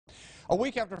A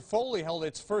week after Foley held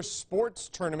its first sports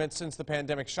tournament since the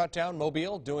pandemic shutdown,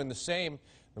 Mobile doing the same.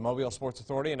 The Mobile Sports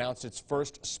Authority announced its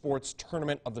first sports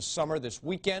tournament of the summer this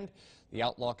weekend. The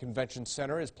Outlaw Convention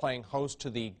Center is playing host to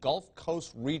the Gulf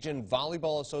Coast Region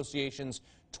Volleyball Association's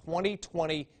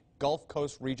 2020 Gulf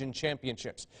Coast Region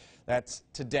Championships. That's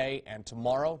today and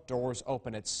tomorrow. Doors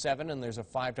open at 7 and there's a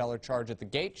 $5 charge at the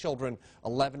gate. Children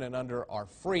 11 and under are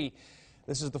free.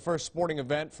 This is the first sporting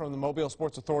event from the Mobile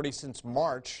Sports Authority since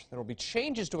March. There will be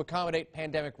changes to accommodate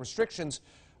pandemic restrictions.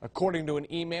 According to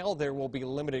an email, there will be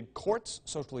limited courts,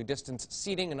 socially distanced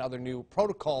seating, and other new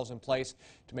protocols in place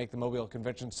to make the Mobile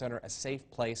Convention Center a safe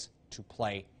place to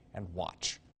play and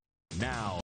watch. Now.